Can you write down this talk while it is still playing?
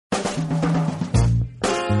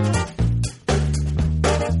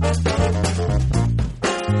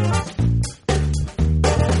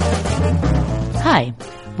Hi,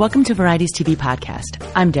 welcome to Variety's TV podcast.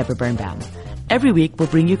 I'm Deborah Birnbaum. Every week, we'll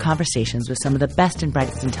bring you conversations with some of the best and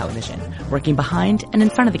brightest in television, working behind and in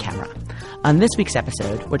front of the camera. On this week's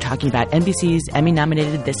episode, we're talking about NBC's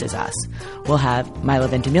Emmy-nominated This Is Us. We'll have Milo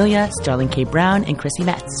Ventimiglia, Sterling K. Brown, and Chrissy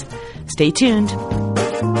Metz. Stay tuned.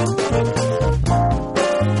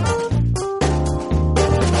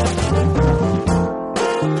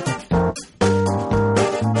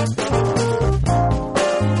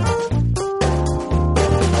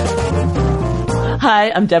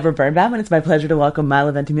 Hi, I'm Deborah Birnbaum, and it's my pleasure to welcome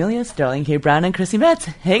Milo Ventimiglia, Sterling K. Brown, and Chrissy Metz.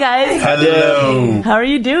 Hey, guys. Hello. How are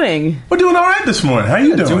you doing? We're doing all right this morning. How are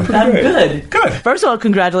you doing? I'm good. Good. First of all,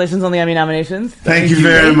 congratulations on the Emmy nominations. Thank you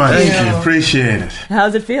very much. Thank you. Appreciate it. How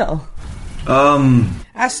does it feel?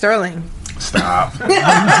 Ask Sterling. Stop.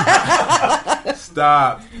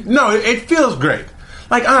 Stop. No, it feels great.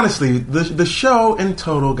 Like, honestly, the show in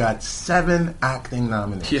total got 7 acting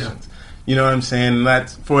nominations. Yeah. You know what I'm saying?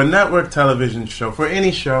 That's for a network television show, for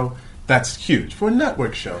any show, that's huge. For a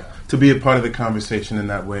network show, to be a part of the conversation in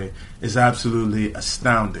that way is absolutely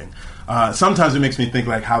astounding. Sometimes it makes me think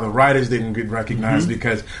like how the writers didn't get recognized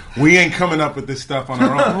because we ain't coming up with this stuff on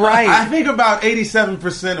our own. Right. I think about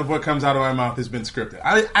 87% of what comes out of my mouth has been scripted.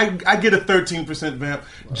 I get a 13% vamp.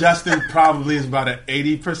 Justin probably is about an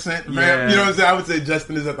 80% vamp. Yeah. You know what I'm saying? I would say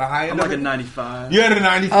Justin is at the high end. I'm of like a it. 95. You're at a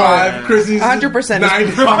 95. yeah. Chrissy's 100%.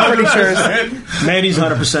 95%. I'm pretty sure. Mandy's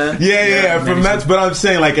 100%. Yeah, from Mandy's Mets. But I'm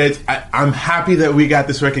saying, like, I'm happy that we got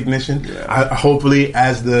this recognition. Yeah. Hopefully,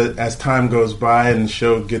 as time goes by and the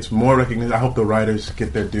show gets more recognition, I hope the writers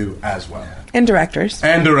get their due as well. And directors.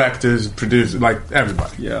 And directors, producers, like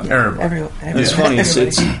everybody. Yeah. Everybody. Everyone. It's funny.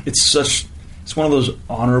 It's one of those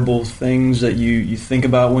honorable things that you think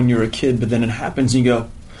about when you're a kid, but then it happens and you go,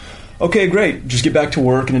 okay, great, just get back to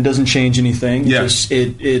work, and it doesn't change anything. Yeah.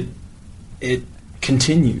 It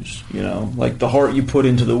continues. You know, like the heart you put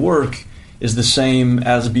into the work is the same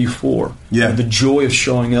as before. Yeah. The joy of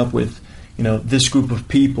showing up with, you know, this group of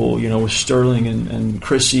people, you know, with Sterling and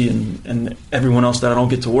Chrissy and everyone else that I don't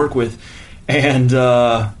get to work with, and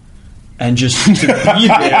just to be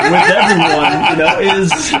there with everyone, you know,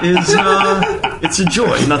 is it's a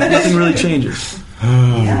joy. Nothing really changes.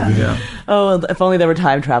 Yeah. Oh, if only there were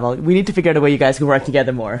time travel. We need to figure out a way you guys can work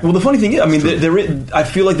together more. Well, the funny thing is, I mean, I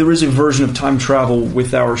feel like there is a version of time travel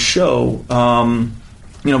with our show.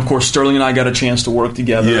 You know, of course, Sterling and I got a chance to work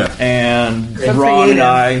together, and Ron and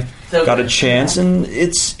I got a chance, and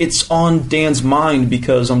it's on Dan's mind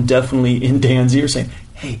because I'm definitely in Dan's ear saying,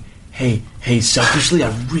 hey, selfishly,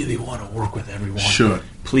 I really want to work with everyone. Sure.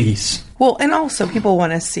 Please. Well, and also people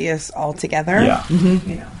want to see us all together. Yeah.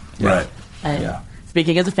 You know. Right. Yeah.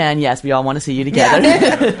 Speaking as a fan, yes, we all want to see you together.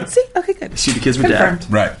 Yeah. See? Okay, good. See the kids with Dad.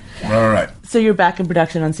 Confirmed. Right. All right. So you're back in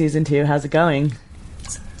production on season 2. How's it going?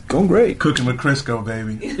 Going great. Cooking with Crisco,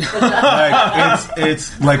 baby. Like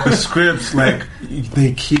it's like the scripts, like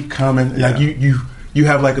they keep coming. Like you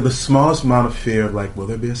have like the smallest amount of fear of like, will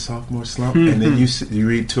there be a sophomore slump? And then you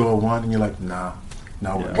read 201 and you're like, nah,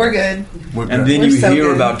 We're good. We're good. And then We're you so hear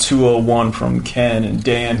good. about 201 from Ken and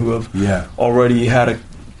Dan, who have Yeah. already had a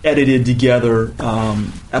edited together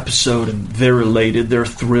episode, and they're elated. They're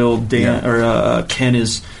thrilled. Ken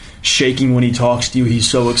is shaking when he talks to you. He's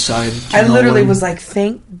so excited. I Ken literally Owen. was like,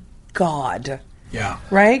 thank God. Yeah.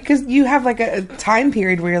 Right? Because you have like a time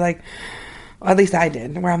period where you're like, well, at least I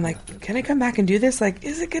did, where I'm like, can I come back and do this? Like,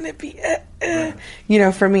 is it going to be, you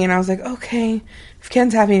know, for me? And I was like, okay, if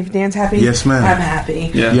Ken's happy, if Dan's happy, Yes, ma'am. I'm happy.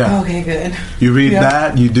 Yeah. Okay, good. You read Yep.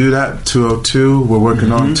 that, you do that. 202. We're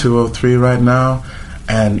working on 203 right now,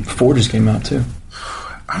 and 4 just came out too.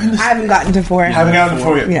 I mean, I haven't gotten to 4. haven't gotten it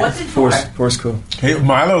for you. Yeah. What's it 4's cool. Hey,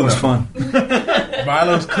 Milo, It was fun.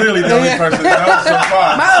 Milo's clearly the only person that knows so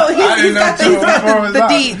far. Milo, I didn't know he's 204 got was the out.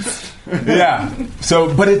 deeds. Yeah.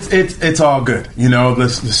 So, but it's all good. You know, the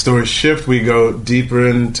stories shift. We go deeper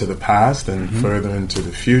into the past and further into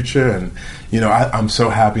the future. And, you know, I'm so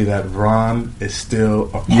happy that Ron is still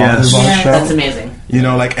a part Yes. of our Yeah, show. that's amazing. You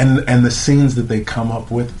know, like, and the scenes that they come up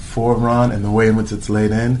with for Ron and the way in which it's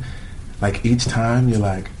laid in, like, each time you're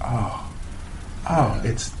like, oh,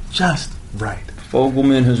 it's just right.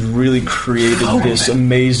 Fogelman has really created this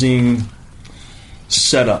amazing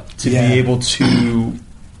setup to be able to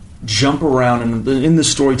jump around in the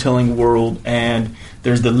storytelling world, and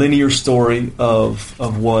there's the linear story of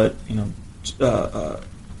what, you know,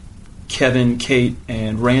 Kevin, Kate,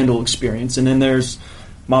 and Randall experience, and then there's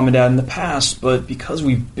Mom and Dad in the past. But because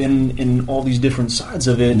we've been in all these different sides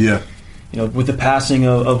of it, you know, with the passing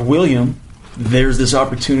of William, there's this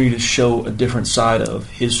opportunity to show a different side of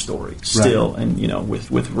his story still, and, you know,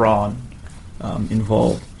 with Ron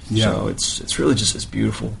involved. Yeah. So it's really just as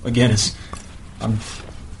beautiful. Again,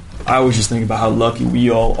 I always just think about how lucky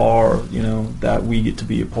we all are, you know, that we get to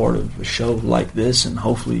be a part of a show like this, and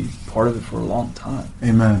hopefully part of it for a long time.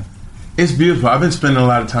 Amen. It's beautiful. I've been spending a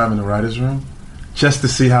lot of time in the writer's room just to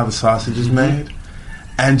see how the sausage is made,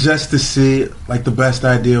 and just to see, like, the best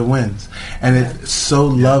idea wins. And it's so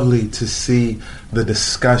lovely to see the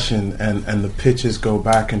discussion and the pitches go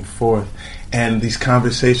back and forth, and these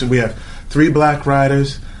conversations. We have 3 black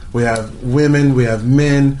writers, we have women, we have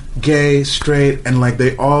men, gay, straight, and like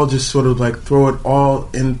they all just sort of like throw it all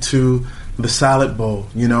into the salad bowl,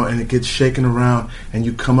 you know, and it gets shaken around, and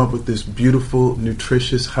you come up with this beautiful,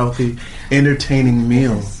 nutritious, healthy, entertaining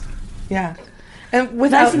meal. Yeah. And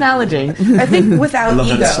without, Nice analogy. I think without love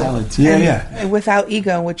ego. that salad. And without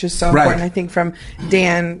ego, which is so Right. important, I think, from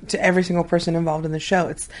Dan to every single person involved in the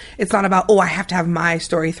show. It's not about, I have to have my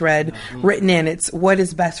story thread written in. It's what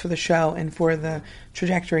is best for the show and for the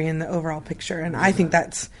trajectory and the overall picture. And I think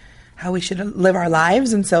that's how we should live our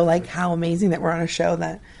lives. And so, like, how amazing that we're on a show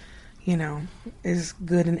that, you know, is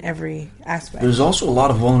good in every aspect. There's also a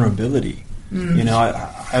lot of vulnerability. You know,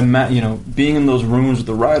 I you know, being in those rooms with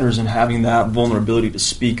the writers and having that vulnerability to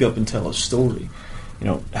speak up and tell a story. You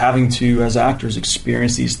know, having to, as actors,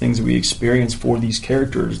 experience these things that we experience for these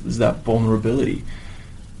characters is that vulnerability.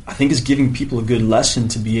 I think is giving people a good lesson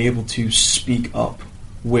to be able to speak up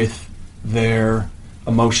with their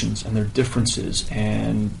emotions and their differences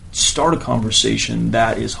and start a conversation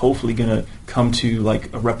that is hopefully going to come to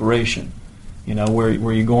like a reparation. You know, where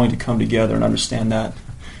you're going to come together and understand that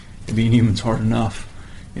being human's hard enough,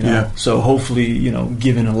 you know. Yeah. So hopefully, you know,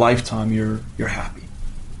 given a lifetime, you're happy.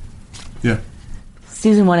 Yeah.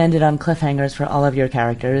 Season 1 ended on cliffhangers for all of your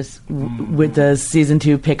characters. Does Season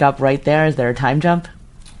 2 pick up right there? Is there a time jump?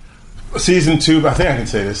 Season 2, I think I can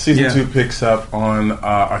say this. Season Yeah. 2 picks up on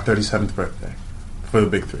our 37th birthday for the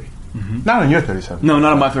big 3. Not on your 37th. No,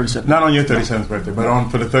 not on my 37th. Not on your 37th birthday, but on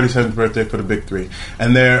for the 37th birthday for the big 3.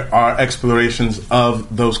 And there are explorations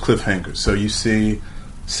of those cliffhangers. So you see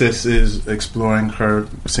Sis is exploring her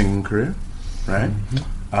singing career, right?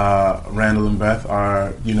 Randall and Beth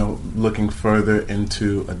are, you know, looking further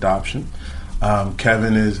into adoption.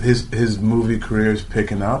 Kevin is his movie career is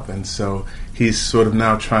picking up, and so he's sort of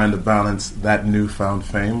now trying to balance that newfound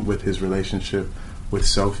fame with his relationship with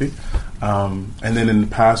Sophie. And then in the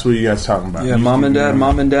past, what are you guys talking about? Yeah, You- mom and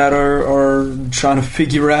you- dad are trying to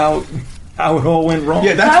figure out how it all went wrong.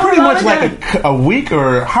 Yeah, that's pretty much like a week,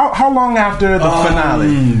 or how long after the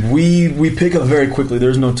finale? We pick up very quickly.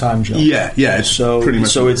 There's no time jump. Yeah, it's So pretty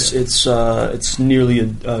much it's nearly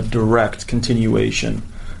a direct continuation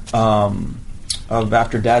of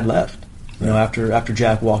after Dad left. You know, after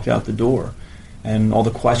Jack walked out the door, and all the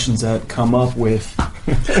questions that come up with.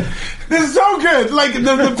 This is so good. Like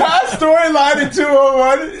the past storyline in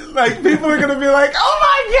 201, like people are gonna be like, "Oh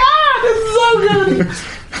my god, this is so good."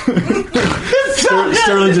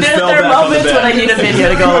 Sterling just fell There are back on the moments bed. when I need a video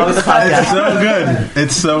to go along with the It's podcast. so good.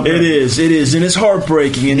 It's so good. It is, and it's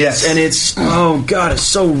heartbreaking, and Yes. it's oh god, it's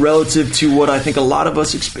so relative to what I think a lot of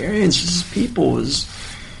us experience as people. Is,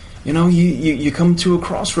 you know, you come to a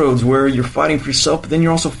crossroads where you're fighting for yourself, but then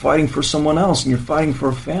you're also fighting for someone else, and you're fighting for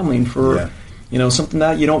a family and for you know, something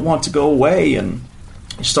that you don't want to go away, and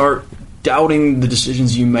you start doubting the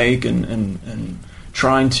decisions you make and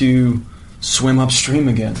trying to swim upstream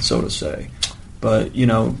again, so to say. But, you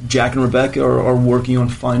know, Jack and Rebecca are working on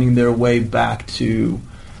finding their way back to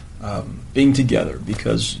being together,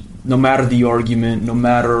 because no matter the argument, no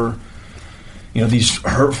matter, you know, these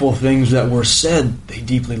hurtful things that were said, they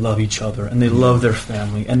deeply love each other, and they love their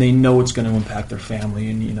family, and they know it's going to impact their family.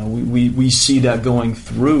 And, you know, we see that going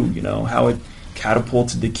through, you know, how it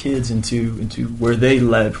catapulted the kids into where they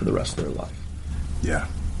led for the rest of their life. Yeah,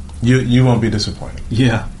 you won't be disappointed.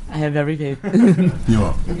 Yeah. I have every faith. You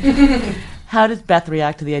won't. How does Beth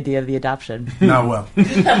react to the idea of the adoption? Not well.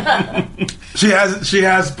 She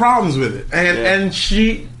has problems with it, and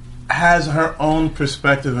she has her own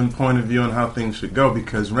perspective and point of view on how things should go,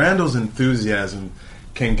 because Randall's enthusiasm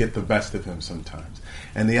can get the best of him sometimes.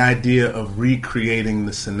 And the idea of recreating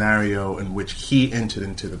the scenario in which he entered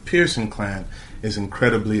into the Pearson clan is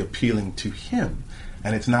incredibly appealing to him.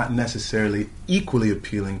 And it's not necessarily equally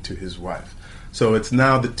appealing to his wife. So it's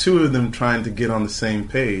now the two of them trying to get on the same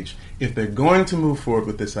page. If they're going to move forward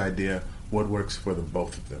with this idea, what works for the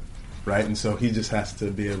both of them, right? And so he just has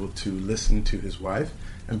to be able to listen to his wife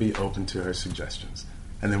and be open to her suggestions.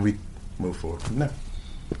 And then we move forward from there.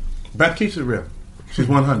 Beth keeps it real. She's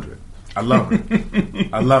 100. I love her.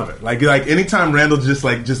 I love it. Like anytime Randall just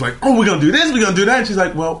like, oh, we're gonna do this, we're gonna do that, and she's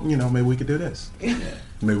like, well, you know, maybe we could do this.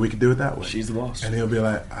 Maybe we could do it that way. She's the boss. And he'll be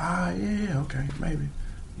like, yeah, okay, maybe.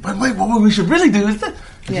 but wait, what we should really do is that.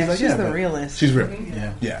 Yeah, she's the realist. She's real.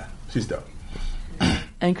 Yeah, she's dope.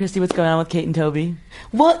 And Christy, what's going on with Kate and Toby?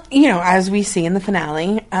 Well, as we see in the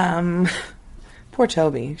finale, poor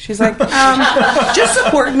Toby. She's like, just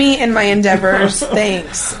support me in my endeavors.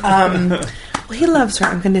 Thanks. Well, he loves her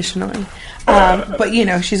unconditionally. But,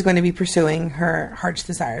 she's going to be pursuing her heart's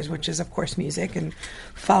desires, which is, of course, music and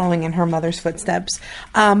following in her mother's footsteps.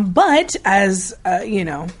 But as,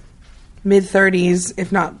 mid-30s,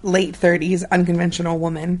 if not late 30s, unconventional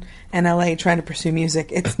woman in LA trying to pursue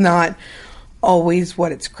music, it's not always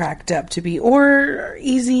what it's cracked up to be, or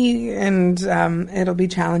easy, and it'll be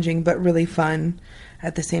challenging but really fun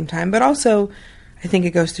at the same time. But also, I think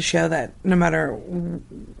it goes to show that no matter,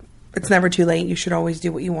 it's never too late. You should always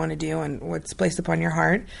do what you want to do and what's placed upon your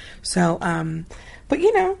heart. So, but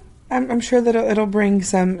I'm sure that it'll bring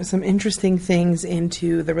some interesting things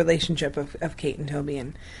into the relationship of Kate and Toby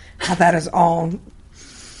and how that is all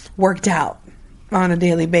worked out on a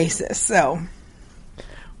daily basis. So,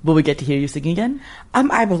 will we get to hear you sing again?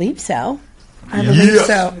 I believe so. I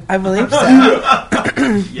believe so.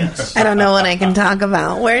 Yes. I don't know what I can talk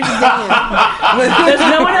about. Where's Dan? There's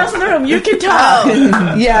no one else in the room. You can talk.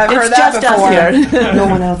 Yeah, I've It's heard that just us before. here. No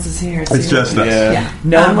one else is here. It's just us. Yeah.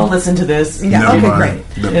 No one will listen to this. Yeah. Never Okay, mind.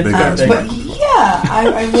 great. The big ass But microphone. yeah,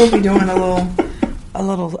 I will be doing a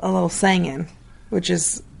little singing, which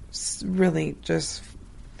is really just,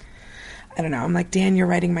 I don't know. I'm like, Dan, you're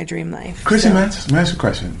writing my dream life. Chrissy, So- may I ask a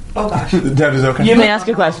question? Oh gosh. Deb, is it okay? You may ask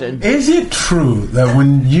a question. Is it true that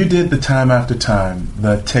when you did the Time After Time,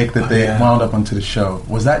 the take that they wound up onto the show,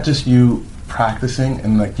 was that just you practicing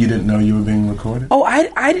and like you didn't know you were being recorded? Oh,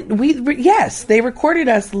 yes, they recorded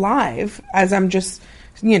us live as I'm just,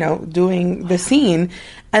 doing the scene.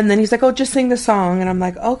 And then he's like, oh, just sing the song. And I'm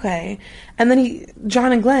like, okay. And then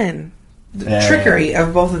John and Glenn, the trickery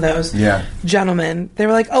of both of those gentlemen, they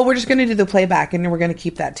were like, oh, we're just going to do the playback and we're going to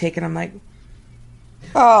keep that take. And I'm like,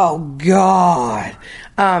 oh, God.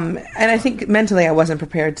 And I think mentally I wasn't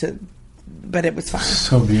prepared to, but it was fine.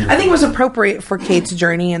 So beautiful. I think it was appropriate for Kate's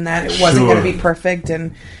journey in that it wasn't going to be perfect,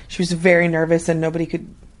 and she was very nervous, and everybody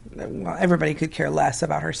could care less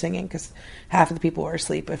about her singing because half of the people were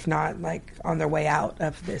asleep, if not like on their way out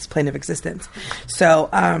of this plane of existence. So,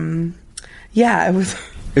 it was.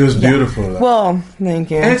 It was beautiful. Though. Well, thank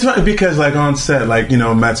you. And it's funny because, like, on set, like,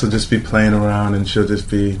 Mats will just be playing around and she'll just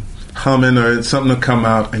be humming or something will come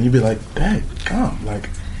out and you'd be like, "Babe, come." Like,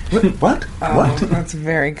 what? Oh, What? That's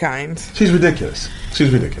very kind. She's ridiculous.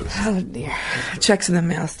 Oh, dear. Checks in the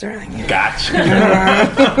mail, Sterling. Gotcha.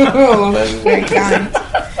 Oh, that's very kind.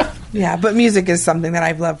 Yeah, but music is something that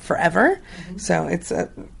I've loved forever. So it's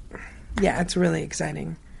it's a really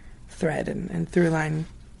exciting thread and through line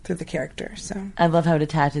through the character. So I love how it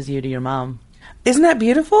attaches you to your mom. isn't that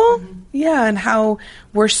beautiful? Mm-hmm. Yeah, and how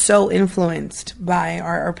we're so influenced by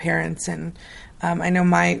our parents. And I know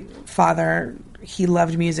my father, he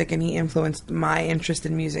loved music and he influenced my interest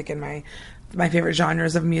in music and my favorite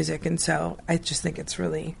genres of music. And so I just think it's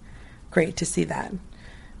really great to see that.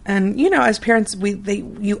 And, as parents, I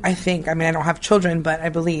don't have children, but I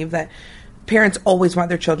believe that parents always want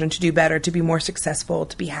their children to do better, to be more successful,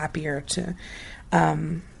 to be happier,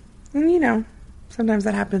 and, sometimes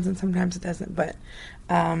that happens and sometimes it doesn't. But,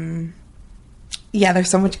 there's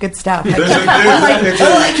so much good stuff.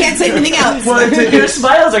 I can't say anything else. Your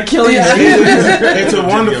smiles are killing me. It's a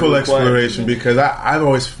wonderful exploration because I've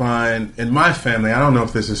always find in my family, I don't know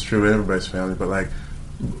if this is true in everybody's family, but like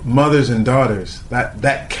mothers and daughters,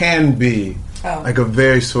 that can be like a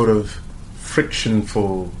very sort of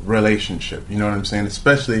frictionful relationship. You know what I'm saying?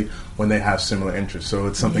 Especially when they have similar interests. So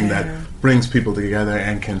it's something that brings people together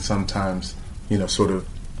and can sometimes, sort of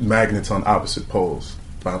magnets on opposite poles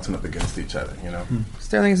bouncing up against each other,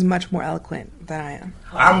 Sterling is much more eloquent than I am.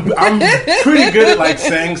 I'm pretty good at like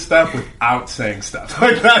saying stuff without saying stuff.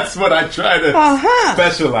 Like that's what I try to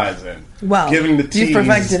specialize in. Well, giving the tease you've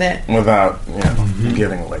perfected it without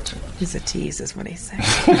giving away too much. He's a tease, is what he's saying.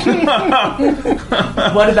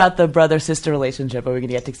 What about the brother-sister relationship? Are we going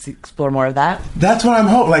to get to explore more of that? That's what I'm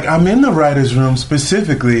hoping. Like I'm in the writers' room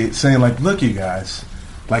specifically saying, like, look, you guys.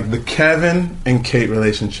 Like the Kevin and Kate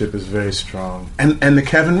relationship is very strong, and the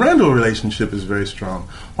Kevin Randall relationship is very strong.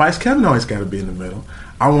 Why has Kevin always got to be in the middle?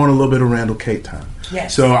 I want a little bit of Randall Kate time.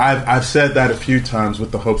 Yes. So I've said that a few times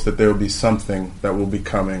with the hopes that there will be something that will be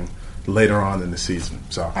coming later on in the season.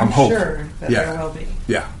 So I'm hopeful. Sure that there will be.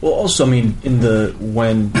 Yeah. Well, also,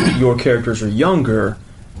 when your characters are younger,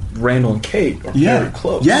 Randall and Kate are very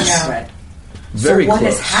close. Yes. Yeah, right. Very so what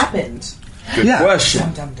close. has happened? Good question.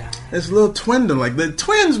 Dum, dum, dum. It's a little twindom. Like the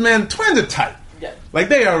twins, man, twins are tight. Yeah. Like,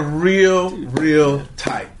 they are real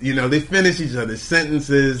tight. You know, they finish each other's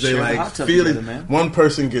sentences. They, Share the like, hot tub feel together, it. man. One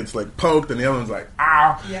person gets, like, poked, and the other one's like,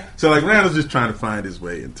 ah. Yeah. So, like, Randall's just trying to find his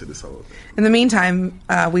way into this whole thing. In the meantime,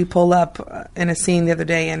 we pull up in a scene the other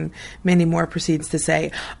day, and Mandy Moore proceeds to say,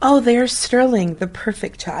 "Oh, there's Sterling, the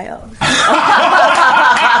perfect child."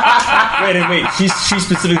 Wait. She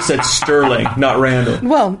specifically said Sterling, not Randall.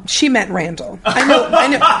 Well, she meant Randall.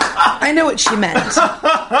 I know what she meant.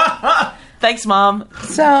 Thanks, Mom.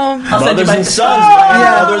 So, Mothers and sons.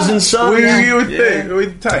 Yeah. Mothers and sons. What do you think?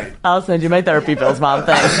 We're tight. I'll send you my therapy bills, Mom.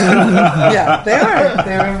 Thanks. yeah, they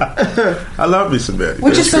are. I love me some Betty.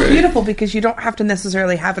 Which That's is so great. beautiful because you don't have to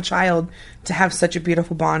necessarily have a child to have such a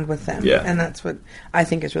beautiful bond with them. Yeah. And that's what I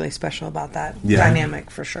think is really special about that Yeah. dynamic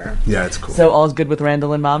for sure. Yeah, it's cool. So all's good with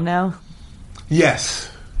Randall and Mom now? Yes.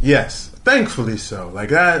 Thankfully so. Like,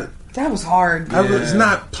 that... That was hard. It's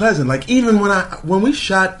not pleasant. Like, even when we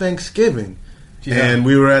shot Thanksgiving and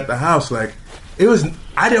we were at the house, like, it was.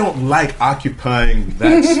 I don't like occupying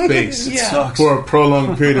that space Yeah. for a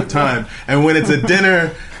prolonged period of time. And when it's a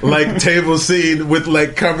dinner like table scene with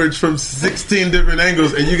like coverage from 16 different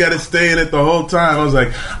angles, and you got to stay in it the whole time, I was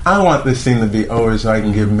like, I want this scene to be over so I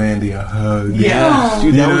can give Mandy a hug. Yeah,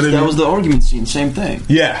 dude, You know what I that mean? was the argument scene. Same thing.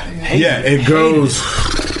 Yeah, it goes.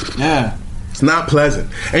 Yeah. It's not pleasant,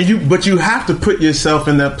 but you have to put yourself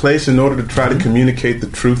in that place in order to try to communicate the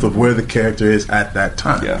truth of where the character is at that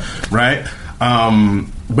time. Yeah. Right.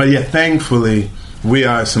 But yeah, thankfully we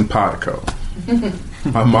are simpatico.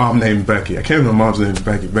 My mom named Becky. I can't remember my mom's name is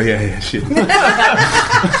Becky, but yeah, shit.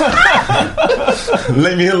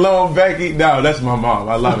 Leave me alone, Becky. No, that's my mom.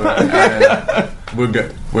 I love her. We're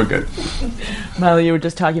good. Miley, you were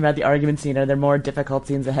just talking about the argument scene. Are there more difficult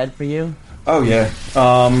scenes ahead for you? Oh yeah.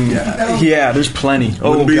 Yeah. There's plenty.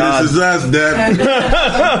 Wouldn't be God. this is us,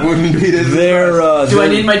 Dad. Wouldn't be this. Do I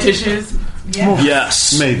need my tissues?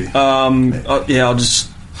 Yes. Maybe. I'll just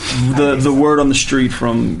the word on the street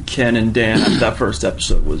from Ken and Dan after that first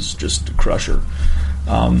episode was just a crusher.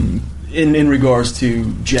 In regards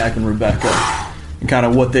to Jack and Rebecca and kind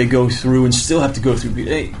of what they go through and still have to go through.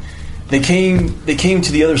 They came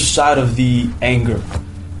to the other side of the anger.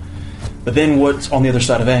 But then what's on the other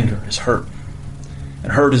side of anger is hurt.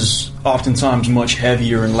 And hurt is oftentimes much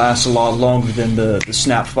heavier and lasts a lot longer than the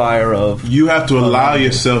snap fire of... You have to allow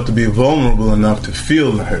yourself to be vulnerable enough to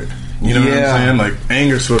feel the hurt. You know what I'm saying? Like,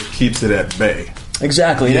 anger sort of keeps it at bay.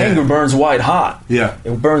 Exactly. And anger burns white hot. Yeah.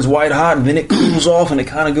 It burns white hot, and then it cools off, and it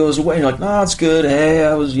kind of goes away. You're like, no, it's good. Hey,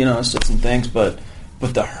 I said some things. But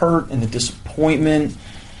the hurt and the disappointment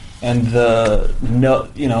and the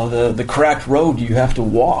cracked road you have to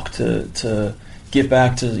walk to get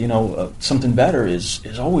back to something better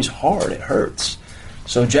is always hard. It hurts.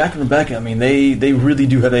 So Jack and Rebecca, I mean, they really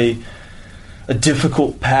do have a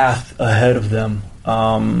difficult path ahead of them,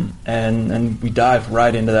 and we dive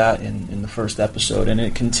right into that in the first episode, and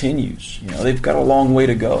it continues. They've got a long way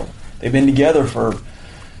to go. They've been together for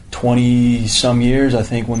 20 some years, I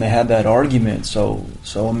think, when they had that argument. So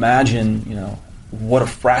imagine, what a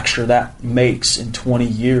fracture that makes in 20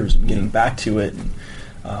 years and getting back to it, and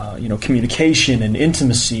communication and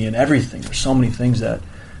intimacy and everything. There's so many things that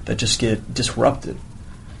just get disrupted.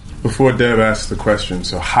 Before Deb asks the question,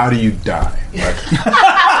 so how do you die?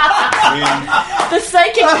 The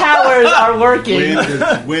psychic powers are working.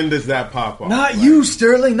 When does that pop off? Not you,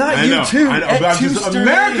 Sterling. Not I you know, too. I know, At but I'm two, just, Sterling.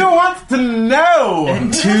 America wants to know.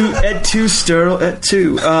 At two, Sterling. At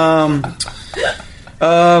two. I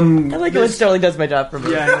like it when Sterling does my job for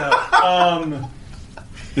me. Yeah, I know.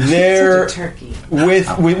 There, Turkey.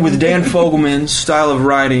 with Dan Fogelman's style of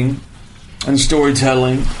writing and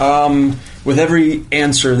storytelling, with every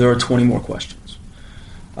answer there are 20 more questions.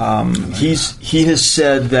 He has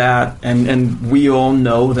said that, and we all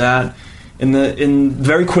know that in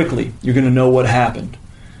very quickly you're going to know what happened,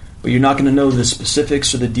 but you're not going to know the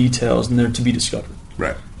specifics or the details, and they're to be discovered.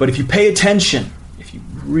 Right. But if you pay attention, if you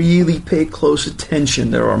really pay close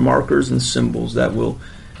attention, there are markers and symbols that will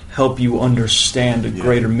help you understand the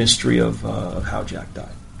greater mystery of how Jack died.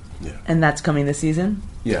 Yeah. And that's coming this season?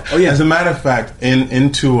 Yeah. Oh, yeah. As a matter of fact,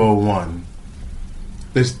 in 201,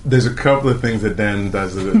 there's a couple of things that Dan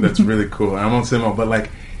does that's really cool. I won't say more, but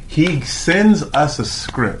like he sends us a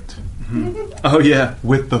script. Mm-hmm. Oh yeah,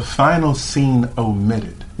 with the final scene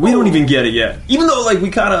omitted. We don't even get it yet, even though like we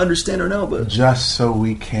kind of understand or know, but just so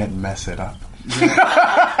we can't mess it up.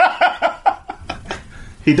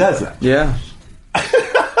 He does that. Yeah.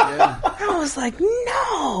 I was like,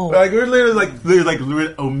 no. Like we're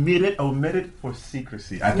literally omitted for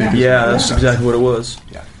secrecy. I think. Yeah, that's exactly what it was.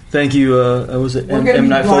 Yeah. Thank you. Was it M.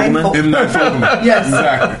 Night Fogelman? M. Night Fogelman. Yes.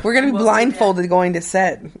 Exactly. We're going to be blindfolded going to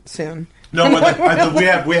set soon. No, but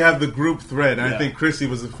we have the group thread. And I think Chrissy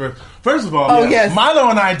was the first. First of all, yes. Milo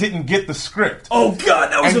and I didn't get the script. Oh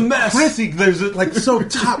God, that was a mess. Chrissy, there's a so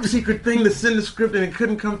top secret thing to send the script and it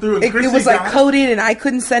couldn't come through. And It was like coded and I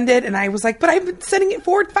couldn't send it, and I was like, but I've been sending it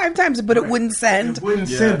 4 or 5 times, but it wouldn't send. It wouldn't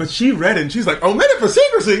send, but she read it and she's like, omitted for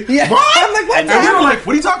secrecy? Yeah. What? I'm like, what And the we were hell? like,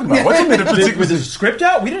 what are you talking about? What's omitted for Was secrecy? the script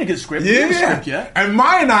out? We didn't get a script. We didn't get a script yet. And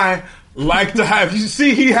Maya and I like to have, you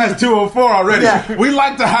see, he has 204 already. Yeah. We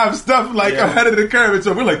like to have stuff like ahead of the curve. And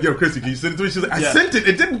so we're like, yo, Chrissy, can you send it to me? She's like, I sent it.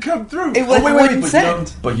 It didn't come through. It wouldn't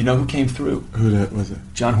send. But you know who came through? Who that was it?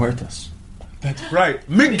 John Huertas. That's right.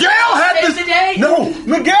 Miguel had this. today? No,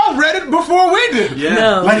 Miguel read it before we did. Yeah.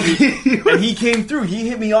 No. Like, And he came through. He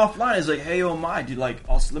hit me offline. He's like, "Hey, oh my, dude, like,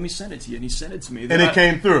 let me send it to you." And he sent it to me. And it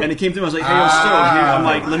came through. And it came through. I was like, "Hey, oh, still here." I'm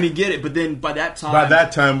like, "Let me get it." But then by that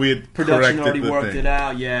time, we had production corrected already the worked thing. it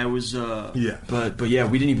out. Yeah, it was. Yeah. But yeah,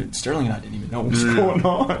 we didn't even. Sterling and I didn't even know what was going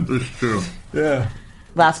on. It's true. Yeah.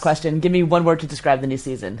 Last question. Give me one word to describe the new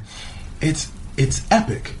season. It's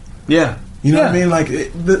epic. Yeah. You know what I mean? Like,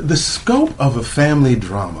 the scope of a family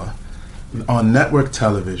drama on network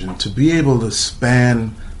television, to be able to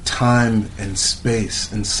span time and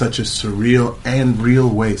space in such a surreal and real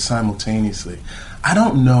way simultaneously, I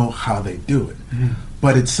don't know how they do it.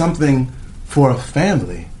 But it's something for a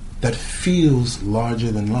family that feels larger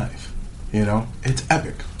than life. You know? It's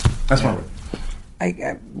epic. That's my word.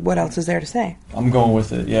 What else is there to say? I'm going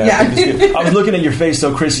with it. Yeah. Yeah. I was looking at your face,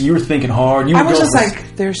 though, Chrissy. You were thinking hard. You I were was going just for-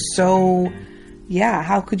 like, there's so... Yeah,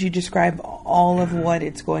 how could you describe all of what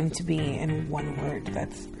it's going to be in one word?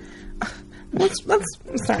 That's...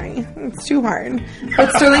 Sorry, it's too hard.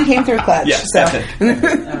 But Sterling came through clutch. Yes, so. epic.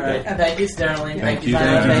 All right. Thank you, Sterling. Thank you,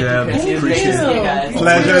 Milo. Thank you, Jeb. Chrissy. It's great to see you guys.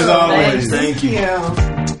 Pleasure as always. Thank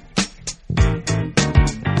you.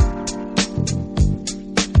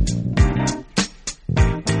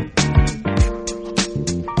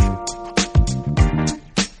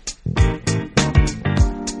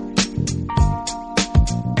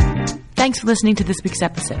 Thanks for listening to this week's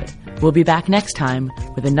episode. We'll be back next time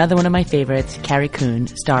with another one of my favorites, Carrie Coon,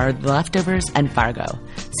 star of The Leftovers and Fargo.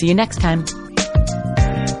 See you next time.